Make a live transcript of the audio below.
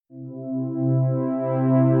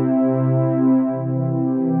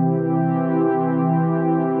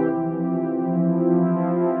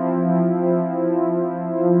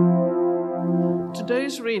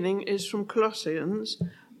reading is from Colossians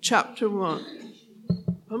chapter 1.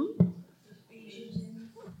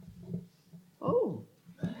 Oh,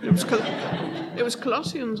 it was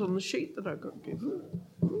Colossians on the sheet that I got given.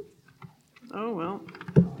 Oh, well.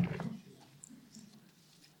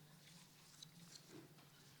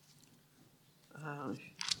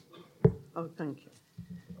 Oh, thank you.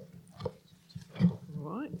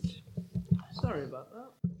 Right. Sorry about that.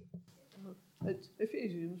 It's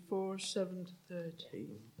Ephesians 4, 7 to 13.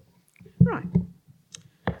 Right.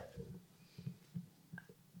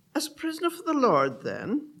 As a prisoner for the Lord,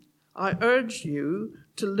 then, I urge you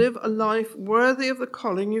to live a life worthy of the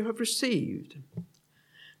calling you have received.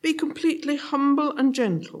 Be completely humble and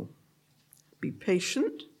gentle. Be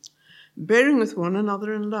patient, bearing with one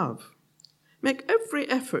another in love. Make every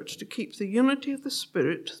effort to keep the unity of the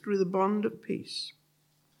Spirit through the bond of peace.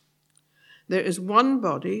 There is one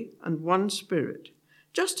body and one Spirit,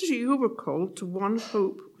 just as you were called to one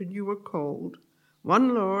hope when you were called,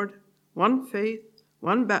 one Lord, one faith,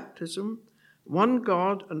 one baptism, one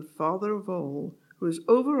God and Father of all, who is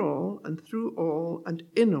over all and through all and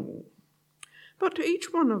in all. But to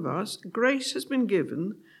each one of us, grace has been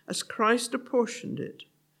given as Christ apportioned it.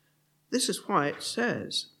 This is why it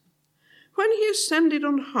says, when he ascended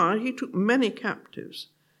on high, he took many captives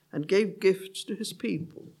and gave gifts to his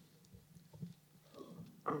people.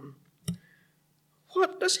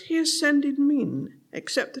 What does he ascended mean,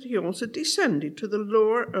 except that he also descended to the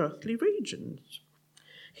lower earthly regions?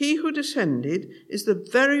 He who descended is the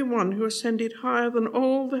very one who ascended higher than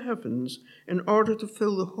all the heavens in order to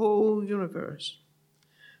fill the whole universe.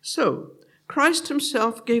 So, Christ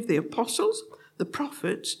himself gave the apostles, the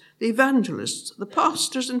prophets, the evangelists, the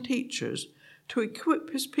pastors and teachers to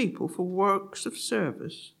equip his people for works of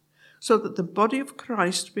service, so that the body of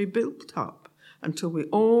Christ may be built up until we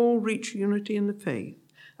all reach unity in the faith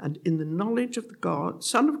and in the knowledge of the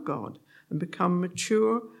Son of God, and become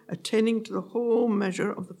mature, attaining to the whole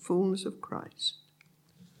measure of the fullness of Christ.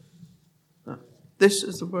 This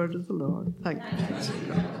is the word of the Lord. Thank you.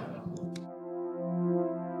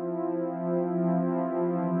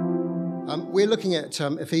 We're looking at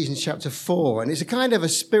Ephesians chapter 4, and it's a kind of a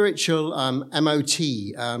spiritual MOT,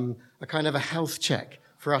 a kind of a health check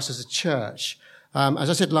for us as a church. As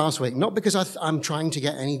I said last week, not because I'm trying to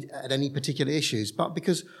get at any particular issues, but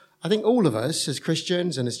because I think all of us as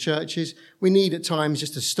Christians and as churches, we need at times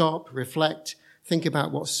just to stop, reflect, think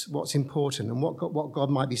about what's important and what God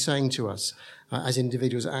might be saying to us as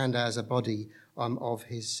individuals and as a body of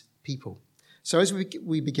his people. So as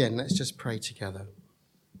we begin, let's just pray together.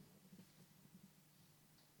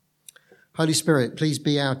 Holy Spirit, please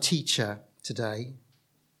be our teacher today.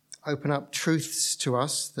 Open up truths to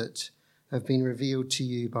us that have been revealed to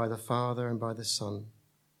you by the Father and by the Son.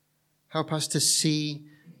 Help us to see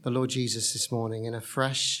the Lord Jesus this morning in a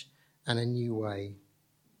fresh and a new way,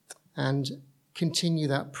 and continue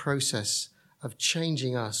that process of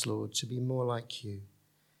changing us, Lord, to be more like you.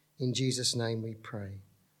 In Jesus' name we pray.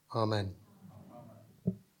 Amen.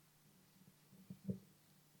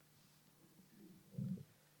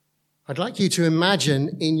 I'd like you to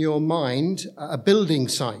imagine in your mind a building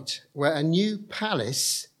site where a new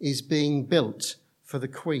palace is being built for the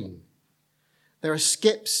Queen. There are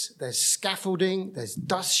skips, there's scaffolding, there's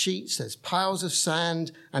dust sheets, there's piles of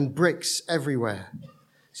sand and bricks everywhere.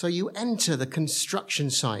 So you enter the construction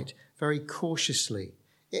site very cautiously.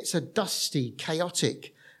 It's a dusty,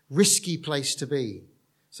 chaotic, risky place to be.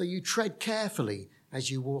 So you tread carefully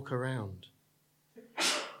as you walk around.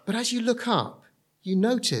 But as you look up, you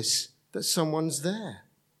notice that someone's there.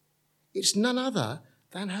 It's none other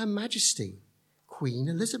than Her Majesty, Queen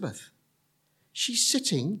Elizabeth. She's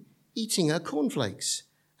sitting, eating her cornflakes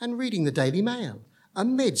and reading the Daily Mail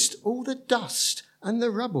amidst all the dust and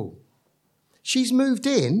the rubble. She's moved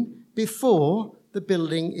in before the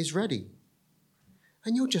building is ready.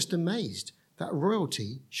 And you're just amazed that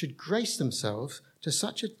royalty should grace themselves to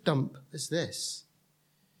such a dump as this.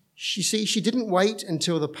 You see, she didn't wait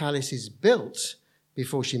until the palace is built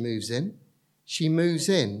before she moves in. She moves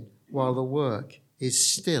in while the work is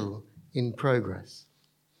still in progress.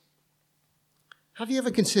 Have you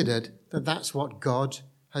ever considered that that's what God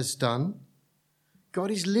has done? God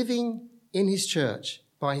is living in his church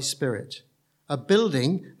by his Spirit, a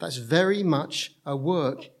building that's very much a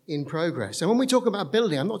work in progress. And when we talk about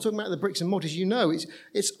building, I'm not talking about the bricks and mortars. You know,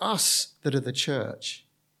 it's us that are the church.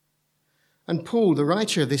 And Paul, the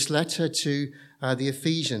writer of this letter to the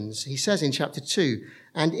Ephesians, he says in chapter 2,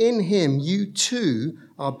 and in him you too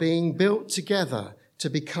are being built together to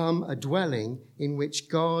become a dwelling in which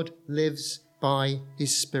God lives by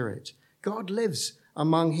his Spirit. God lives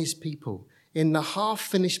among his people in the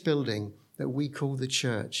half-finished building that we call the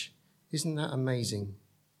church. Isn't that amazing?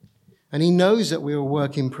 And he knows that we're a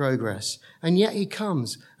work in progress, and yet he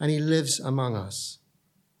comes and he lives among us.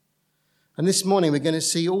 And this morning we're going to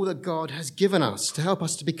see all that God has given us to help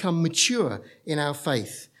us to become mature in our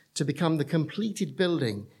faith, to become the completed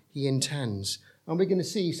building he intends. And we're going to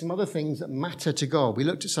see some other things that matter to God. We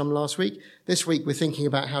looked at some last week. This week we're thinking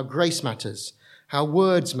about how grace matters, how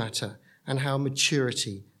words matter, and how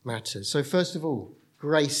maturity matters. So first of all,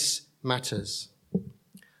 grace matters.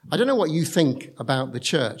 I don't know what you think about the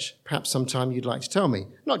church. Perhaps sometime you'd like to tell me.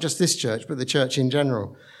 Not just this church, but the church in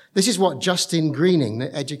general. This is what Justine Greening,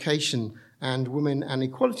 the Education and Women and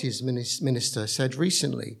Equalities Minister, said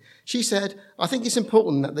recently. She said, I think it's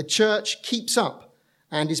important that the church keeps up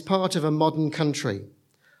and is part of a modern country.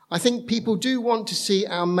 I think people do want to see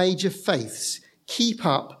our major faiths keep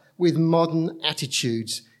up with modern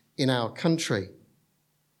attitudes in our country.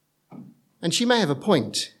 And she may have a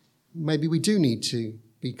point. Maybe we do need to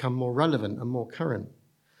become more relevant and more current.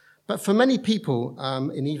 But for many people,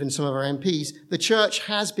 and even some of our MPs, the church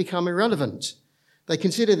has become irrelevant. They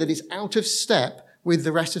consider that it's out of step with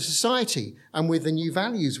the rest of society and with the new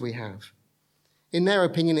values we have. In their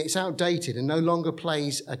opinion, it's outdated and no longer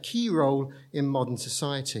plays a key role in modern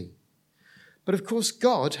society. But of course,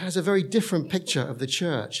 God has a very different picture of the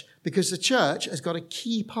church, because the church has got a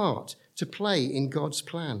key part to play in God's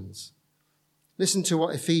plans. Listen to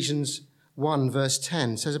what Ephesians 1 verse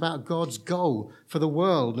 10 says about God's goal for the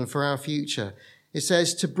world and for our future. It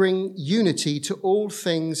says to bring unity to all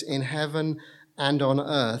things in heaven and on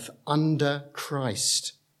earth under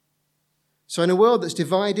Christ. So in a world that's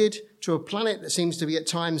divided, to a planet that seems to be at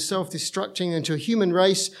times self-destructing, and to a human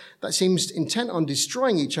race that seems intent on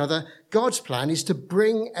destroying each other, God's plan is to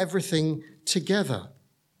bring everything together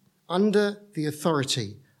under the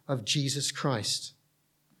authority of Jesus Christ.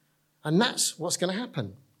 And that's what's going to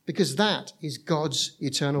happen, because that is God's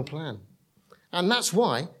eternal plan. And that's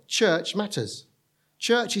why church matters.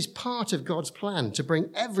 Church is part of God's plan to bring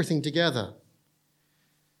everything together.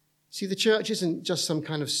 See, the church isn't just some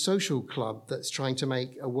kind of social club that's trying to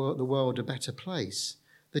make the world a better place.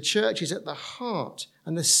 The church is at the heart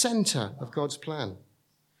and the center of God's plan.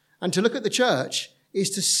 And to look at the church is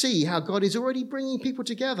to see how God is already bringing people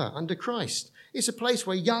together under Christ. It's a place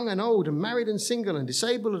where young and old and married and single and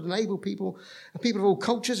disabled and able people and people of all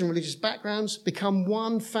cultures and religious backgrounds become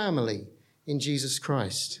one family in Jesus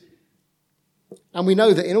Christ. And we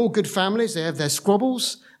know that in all good families, they have their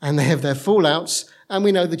squabbles and they have their fallouts. And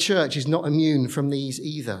we know the church is not immune from these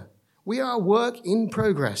either. We are a work in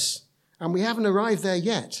progress, and we haven't arrived there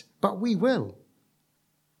yet, but we will.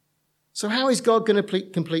 So how is God going to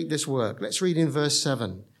complete this work? Let's read in verse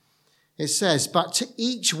 7. It says, but to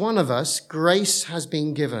each one of us grace has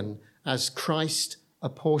been given as Christ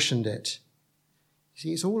apportioned it. You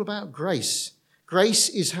see, it's all about grace. Grace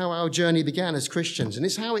is how our journey began as Christians, and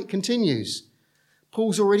it's how it continues.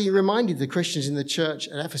 Paul's already reminded the Christians in the church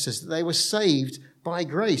at Ephesus that they were saved by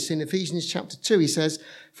grace. In Ephesians chapter 2, he says,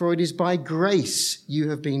 for it is by grace you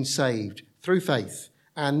have been saved through faith.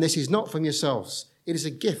 And this is not from yourselves. It is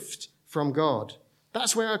a gift from God.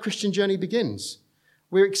 That's where our Christian journey begins.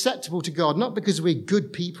 We're acceptable to God, not because we're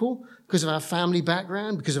good people, because of our family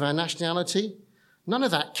background, because of our nationality. None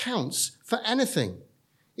of that counts for anything.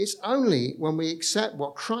 It's only when we accept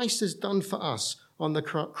what Christ has done for us on the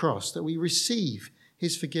cross that we receive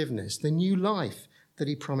his forgiveness, the new life that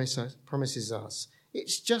he promises us.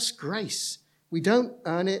 It's just grace. We don't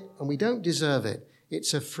earn it and we don't deserve it.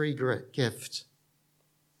 It's a free gift.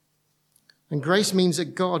 And grace means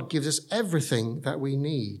that God gives us everything that we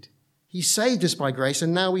need. He saved us by grace,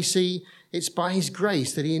 and now we see it's by his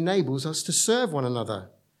grace that he enables us to serve one another.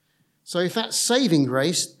 So if that's saving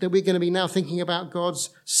grace, then we're going to be now thinking about God's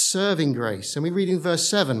serving grace. And we read in verse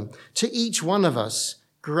 7, to each one of us,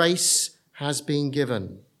 grace has been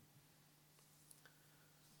given.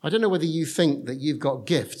 I don't know whether you think that you've got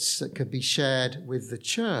gifts that could be shared with the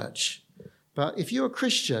church, but if you're a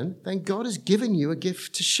Christian, then God has given you a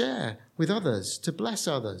gift to share with others, to bless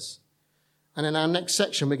others. And in our next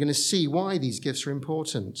section, we're going to see why these gifts are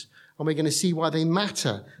important. And we're going to see why they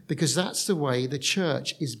matter, because that's the way the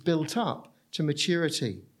church is built up to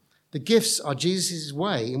maturity. The gifts are Jesus'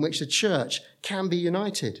 way in which the church can be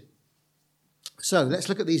united. So let's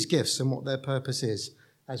look at these gifts and what their purpose is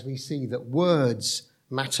as we see that words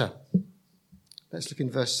matter. Let's look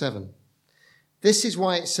in verse 7. This is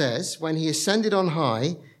why it says, when he ascended on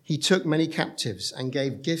high, he took many captives and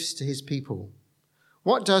gave gifts to his people.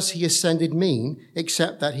 What does he ascended mean,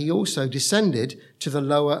 except that he also descended to the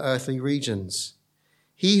lower earthly regions?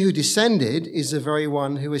 He who descended is the very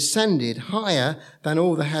one who ascended higher than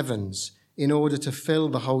all the heavens in order to fill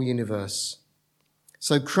the whole universe.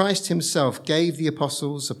 So Christ himself gave the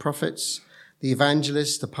apostles, the prophets, the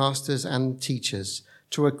evangelists, the pastors and teachers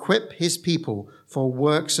to equip his people for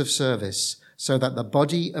works of service so that the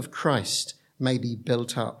body of Christ may be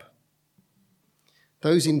built up.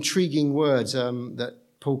 Those intriguing words that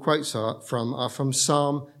Paul quotes are from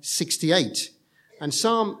Psalm 68. And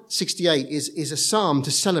Psalm 68 is a psalm to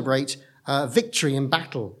celebrate victory in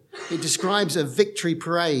battle. It describes a victory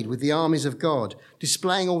parade with the armies of God,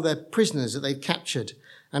 displaying all their prisoners that they've captured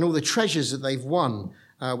and all the treasures that they've won,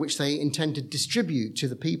 which they intend to distribute to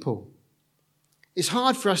the people. It's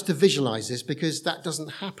hard for us to visualize this because that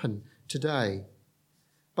doesn't happen today.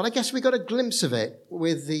 But I guess we got a glimpse of it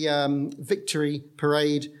with the victory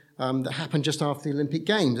parade that happened just after the Olympic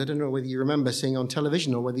Games. I don't know whether you remember seeing on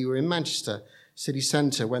television or whether you were in Manchester city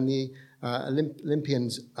centre when the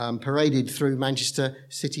Olympians paraded through Manchester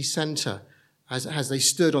city centre as they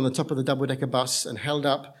stood on the top of the double-decker bus and held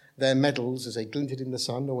up their medals as they glinted in the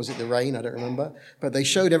sun, or was it the rain? I don't remember. But they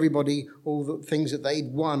showed everybody all the things that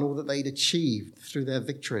they'd won, all that they'd achieved through their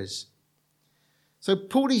victories. So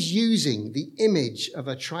Paul is using the image of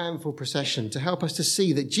a triumphal procession to help us to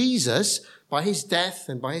see that Jesus, by his death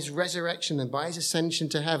and by his resurrection and by his ascension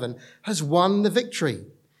to heaven, has won the victory.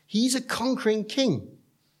 He's a conquering king.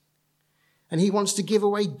 And he wants to give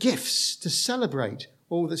away gifts to celebrate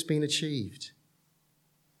all that's been achieved.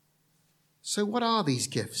 So what are these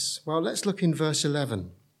gifts? Well, let's look in verse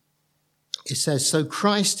 11. It says, so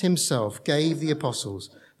Christ himself gave the apostles,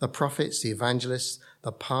 the prophets, the evangelists,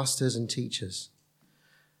 the pastors and teachers.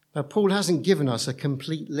 Now, Paul hasn't given us a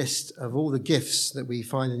complete list of all the gifts that we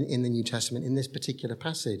find in the New Testament in this particular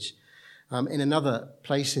passage. In another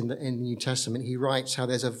place in the New Testament, he writes how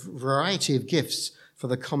there's a variety of gifts for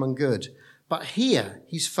the common good. But here,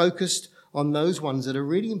 he's focused on those ones that are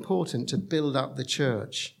really important to build up the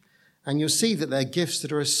church. And you'll see that they're gifts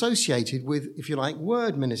that are associated with, if you like,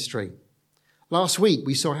 word ministry. Last week,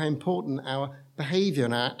 we saw how important our behaviour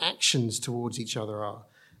and our actions towards each other are.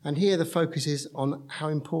 And here the focus is on how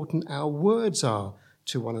important our words are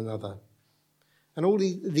to one another. And all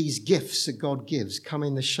these gifts that God gives come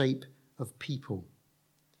in the shape of people.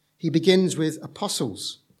 He begins with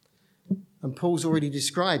apostles. And Paul's already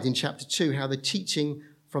described in chapter 2 how the teaching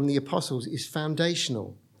from the apostles is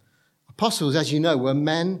foundational. Apostles, as you know, were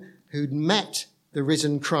men who'd met the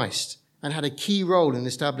risen Christ and had a key role in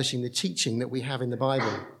establishing the teaching that we have in the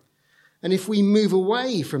Bible. And if we move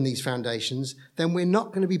away from these foundations, then we're not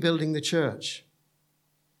going to be building the church.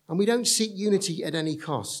 And we don't seek unity at any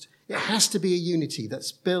cost. It has to be a unity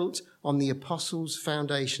that's built on the apostles'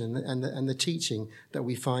 foundation and the teaching that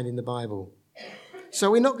we find in the Bible.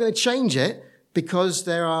 So we're not going to change it because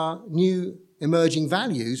there are new emerging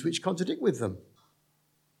values which contradict with them.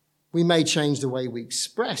 We may change the way we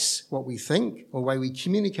express what we think or the way we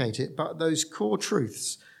communicate it, but those core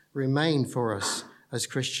truths remain for us as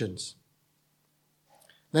Christians.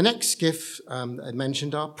 The next gift I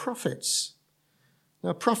mentioned are prophets.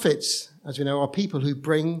 Now, prophets, as we know, are people who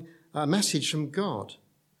bring a message from God.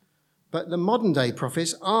 But the modern day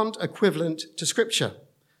prophets aren't equivalent to Scripture.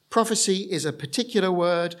 Prophecy is a particular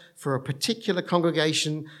word for a particular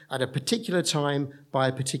congregation at a particular time by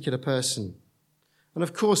a particular person. And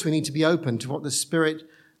of course, we need to be open to what the Spirit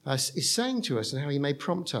is saying to us and how he may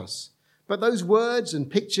prompt us. But those words and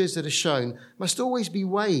pictures that are shown must always be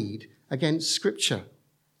weighed against Scripture,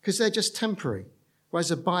 because they're just temporary, whereas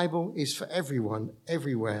the Bible is for everyone,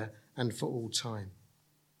 everywhere, and for all time.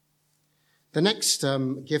 The next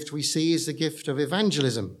gift we see is the gift of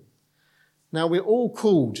evangelism. Now, we're all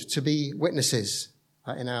called to be witnesses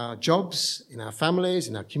in our jobs, in our families,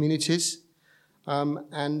 in our communities.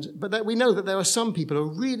 But we know that there are some people who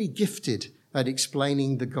are really gifted at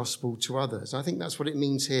explaining the gospel to others. I think that's what it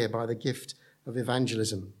means here by the gift of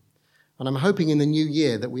evangelism. And I'm hoping in the new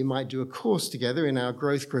year that we might do a course together in our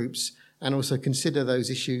growth groups and also consider those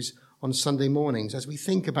issues on Sunday mornings as we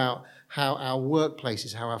think about how our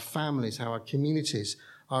workplaces, how our families, how our communities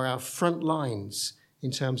are our front lines in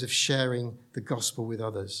terms of sharing the gospel with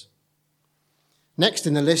others. Next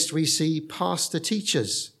in the list, we see pastor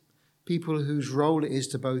teachers, people whose role it is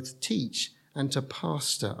to both teach and to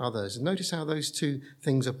pastor others. And notice how those two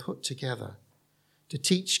things are put together. To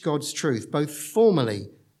teach God's truth, both formally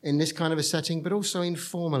in this kind of a setting, but also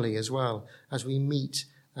informally as well, as we meet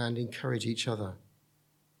and encourage each other.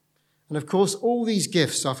 And of course, all these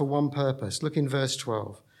gifts are for one purpose. Look in verse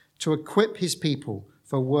 12. To equip his people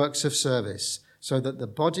for works of service, so that the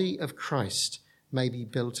body of Christ may be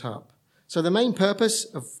built up. So the main purpose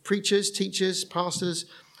of preachers, teachers, pastors,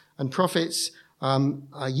 and prophets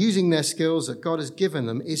are using their skills that God has given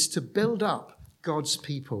them is to build up God's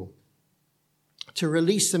people, to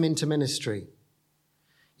release them into ministry.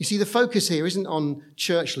 You see, the focus here isn't on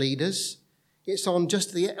church leaders. It's on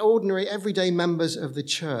just the ordinary, everyday members of the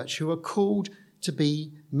church who are called to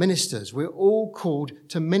be ministers. We're all called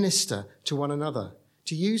to minister to one another,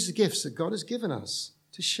 to use the gifts that God has given us,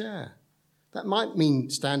 to share. That might mean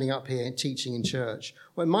standing up here and teaching in church,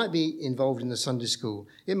 or it might be involved in the Sunday school.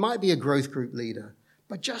 It might be a growth group leader.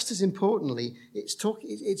 But just as importantly,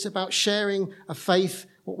 it's about sharing a faith,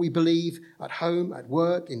 what we believe at home, at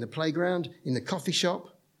work, in the playground, in the coffee shop,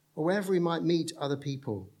 or wherever we might meet other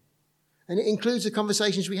people. And it includes the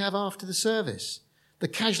conversations we have after the service, the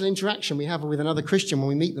casual interaction we have with another Christian when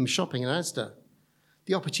we meet them shopping in Asda,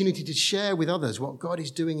 the opportunity to share with others what God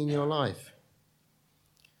is doing in your life.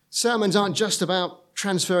 Sermons aren't just about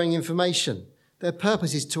transferring information. Their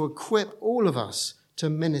purpose is to equip all of us to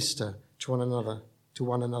minister to one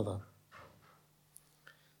another.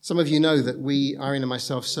 Some of you know that we, Irene and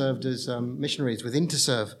myself, served as missionaries with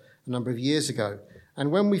Interserve a number of years ago. And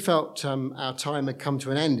when we felt our time had come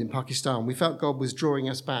to an end in Pakistan, we felt God was drawing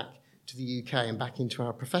us back to the UK and back into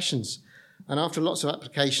our professions. And after lots of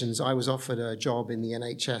applications, I was offered a job in the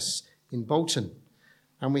NHS in Bolton.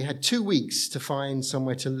 And we had 2 weeks to find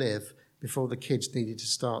somewhere to live before the kids needed to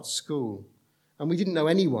start school. And we didn't know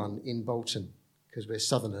anyone in Bolton, because we're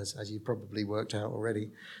Southerners, as you've probably worked out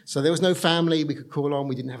already. So there was no family we could call on.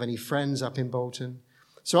 We didn't have any friends up in Bolton.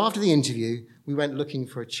 So after the interview, we went looking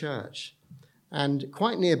for a church. And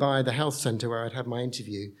quite nearby the health centre where I'd had my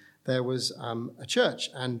interview, there was a church,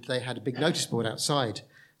 and they had a big notice board outside.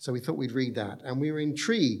 So we thought we'd read that. And we were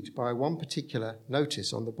intrigued by one particular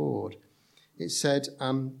notice on the board. It said,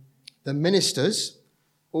 the ministers,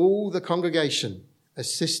 all the congregation,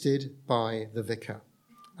 assisted by the vicar.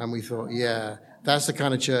 And we thought, yeah, that's the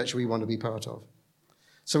kind of church we want to be part of.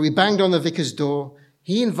 So we banged on the vicar's door.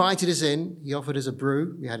 He invited us in. He offered us a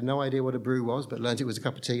brew. We had no idea what a brew was, but learned it was a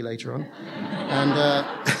cup of tea later on.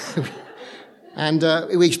 And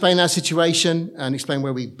we explained our situation and explained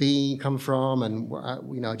where we'd come from, and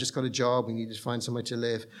I just got a job. We needed to find somewhere to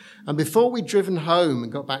live. And before we'd driven home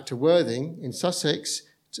and got back to Worthing in Sussex,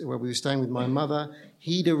 where we were staying with my mother,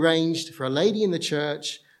 he'd arranged for a lady in the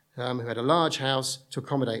church who had a large house to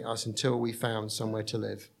accommodate us until we found somewhere to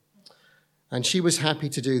live. And she was happy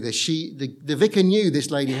to do this. The vicar knew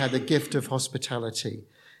this lady had the gift of hospitality.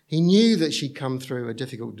 He knew that she'd come through a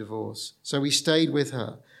difficult divorce. So we stayed with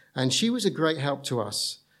her. And she was a great help to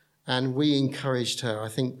us. And we encouraged her. I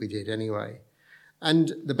think we did anyway.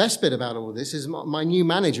 And the best bit about all of this is my new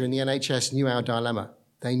manager in the NHS knew our dilemma.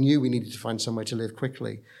 They knew we needed to find somewhere to live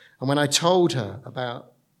quickly. And when I told her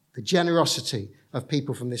about the generosity of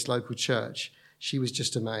people from this local church, she was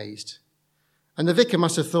just amazed. And the vicar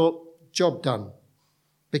must have thought, job done,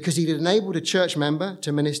 because he'd enabled a church member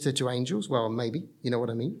to minister to angels. Well, maybe, you know what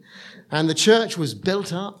I mean. And the church was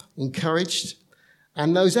built up, encouraged,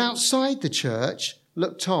 and those outside the church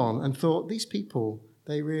looked on and thought, these people,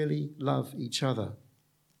 they really love each other.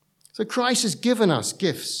 So Christ has given us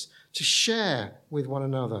gifts to share with one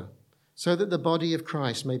another so that the body of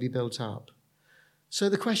Christ may be built up. So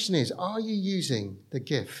the question is, are you using the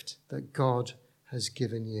gift that God has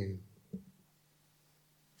given you?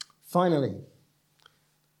 Finally,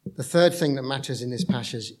 the third thing that matters in this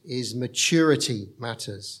passage is maturity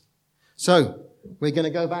matters. So we're going to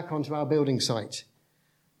go back onto our building site.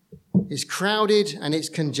 It's crowded and it's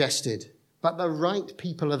congested, but the right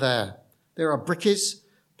people are there. There are brickies,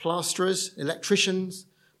 plasterers, electricians,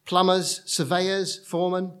 plumbers, surveyors,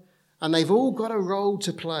 foremen, and they've all got a role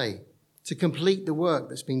to play to complete the work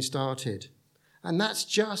that's been started. And that's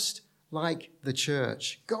just like the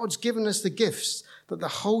church. God's given us the gifts that the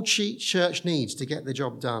whole church needs to get the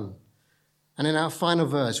job done. And in our final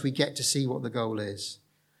verse, we get to see what the goal is.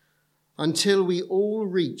 Until we all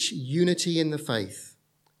reach unity in the faith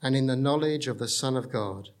and in the knowledge of the Son of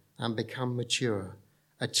God and become mature,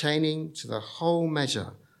 attaining to the whole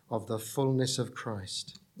measure of the fullness of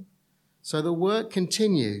Christ. So the work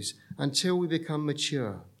continues until we become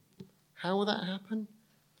mature. How will that happen?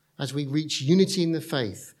 As we reach unity in the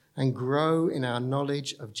faith and grow in our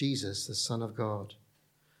knowledge of Jesus, the Son of God.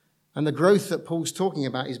 And the growth that Paul's talking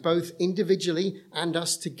about is both individually and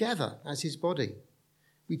us together as his body.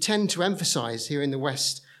 We tend to emphasize here in the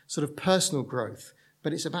West sort of personal growth,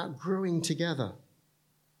 but it's about growing together.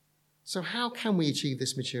 So how can we achieve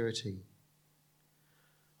this maturity?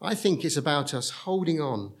 I think it's about us holding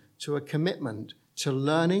on to a commitment to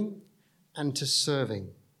learning and to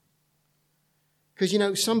serving.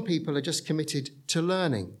 Because, some people are just committed to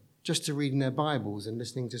learning, just to reading their Bibles and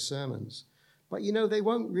listening to sermons. But, they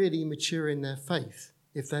won't really mature in their faith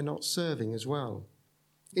if they're not serving as well.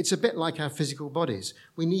 It's a bit like our physical bodies.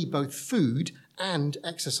 We need both food and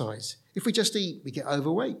exercise. If we just eat, we get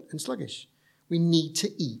overweight and sluggish. We need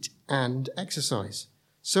to eat and exercise.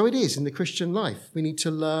 So it is in the Christian life. We need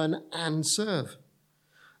to learn and serve.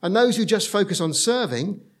 And those who just focus on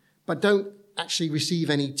serving but don't actually receive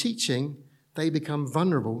any teaching, they become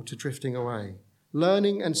vulnerable to drifting away.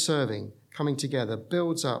 Learning and serving, coming together,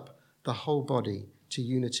 builds up the whole body to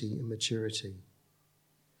unity and maturity.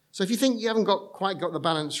 So if you think you haven't quite got the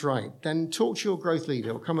balance right, then talk to your growth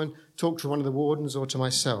leader or come and talk to one of the wardens or to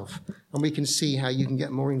myself, and we can see how you can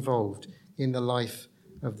get more involved in the life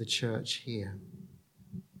of the church here.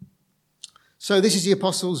 So this is the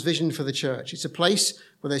apostles' vision for the church. It's a place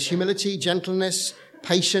where there's humility, gentleness,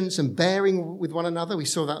 patience, and bearing with one another. We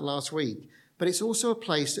saw that last week. But it's also a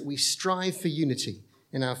place that we strive for unity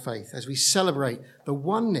in our faith as we celebrate the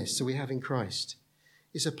oneness that we have in Christ.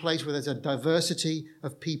 It's a place where there's a diversity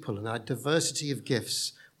of people and a diversity of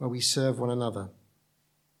gifts where we serve one another.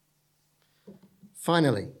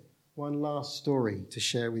 Finally, one last story to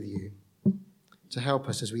share with you to help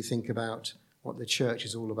us as we think about what the church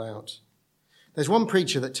is all about. There's one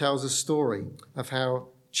preacher that tells a story of how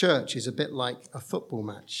church is a bit like a football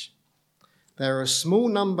match. There are a small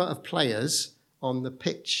number of players on the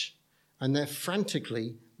pitch and they're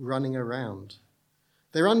frantically running around.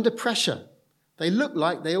 They're under pressure. They look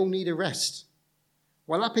like they all need a rest.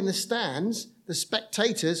 While up in the stands, the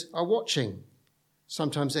spectators are watching.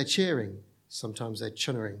 Sometimes they're cheering, sometimes they're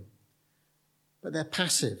chunnering. But they're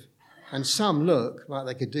passive, and some look like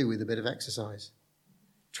they could do with a bit of exercise.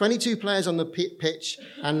 22 players on the pitch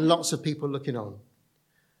and lots of people looking on.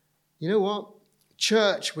 You know what?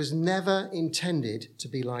 Church was never intended to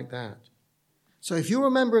be like that. So if you're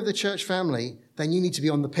a member of the church family, then you need to be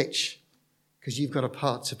on the pitch because you've got a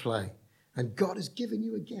part to play. And God has given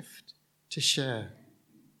you a gift to share.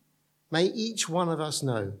 May each one of us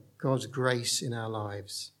know God's grace in our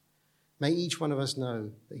lives. May each one of us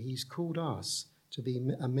know that he's called us to be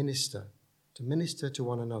a minister, to minister to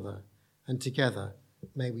one another. And together,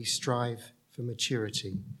 may we strive for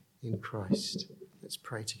maturity in Christ. Let's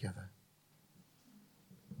pray together.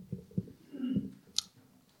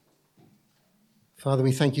 Father,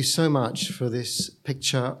 we thank you so much for this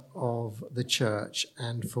picture of the church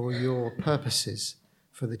and for your purposes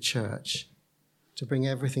for the church to bring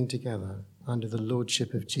everything together under the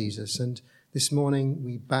lordship of Jesus. And this morning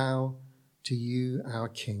we bow to you, our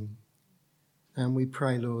King, and we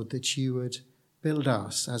pray, Lord, that you would build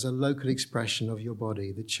us as a local expression of your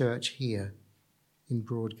body, the church here in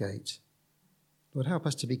Broadgate. Lord, help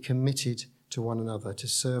us to be committed to one another, to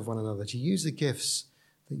serve one another, to use the gifts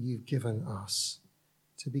that you've given us,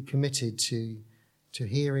 to be committed to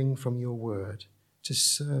hearing from your word, to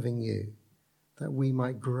serving you, that we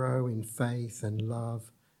might grow in faith and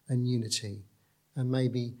love and unity, and may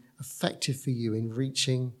be effective for you in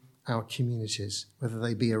reaching our communities, whether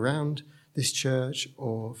they be around this church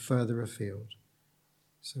or further afield.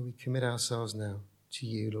 So we commit ourselves now to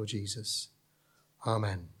you, Lord Jesus.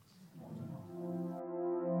 Amen.